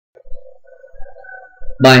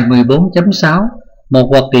Bài 14.6. Một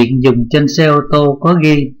quạt điện dùng trên xe ô tô có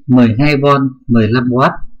ghi 12V 15W.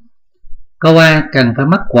 Câu A. Cần phải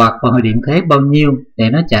mắc quạt vào hồi điện thế bao nhiêu để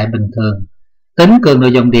nó chạy bình thường? Tính cường độ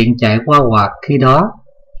dòng điện chạy qua quạt khi đó.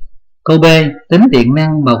 Câu B. Tính điện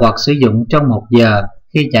năng mà quạt sử dụng trong 1 giờ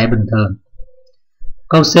khi chạy bình thường.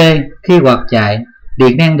 Câu C. Khi quạt chạy,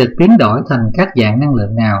 điện năng được biến đổi thành các dạng năng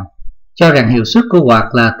lượng nào? Cho rằng hiệu suất của quạt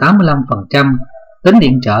là 85%, tính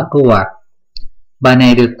điện trở của quạt. Bài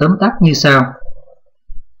này được tóm tắt như sau.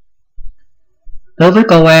 Đối với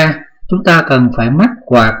câu A, chúng ta cần phải mắc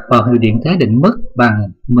quạt vào hiệu điện thế định mức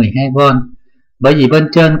bằng 12V, bởi vì bên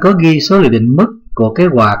trên có ghi số liệu định mức của cái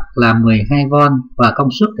quạt là 12V và công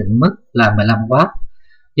suất định mức là 15W.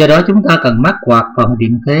 Do đó chúng ta cần mắc quạt vào hiệu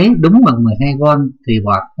điện thế đúng bằng 12V thì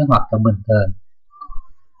quạt mới hoạt động bình thường.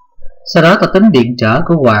 Sau đó ta tính điện trở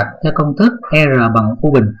của quạt theo công thức R bằng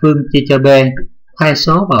U bình phương chia cho B. Thay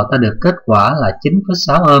số vào ta được kết quả là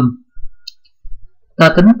 9,6 ohm. Ta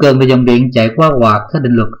tính cường độ dòng điện chạy qua quạt theo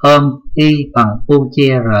định luật ohm I bằng U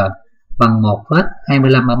chia R bằng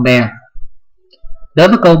 1,25 A. Đối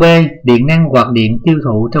với câu B, điện năng quạt điện tiêu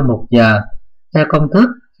thụ trong 1 giờ theo công thức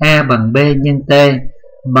A bằng B nhân T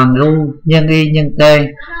bằng U nhân I nhân T.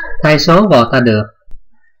 Thay số vào ta được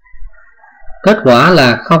kết quả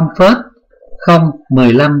là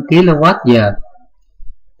 0,015 kWh.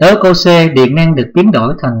 Đối với câu C, điện năng được biến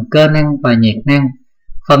đổi thành cơ năng và nhiệt năng.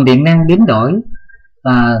 Phần điện năng biến đổi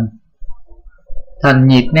thành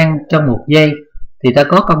nhiệt năng trong 1 giây thì ta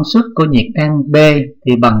có công suất của nhiệt năng B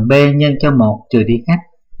thì bằng B nhân cho 1 trừ đi H.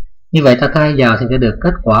 Như vậy ta thay vào thì sẽ được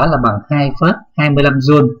kết quả là bằng 2,25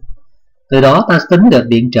 Joule. Từ đó ta tính được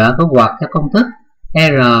điện trở của quạt theo công thức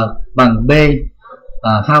R bằng B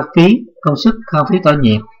hao phí công suất hao phí tỏa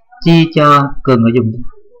nhiệt chia cho cường độ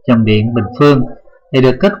dòng điện bình phương thì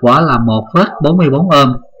được kết quả là 1,44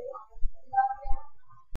 ohm.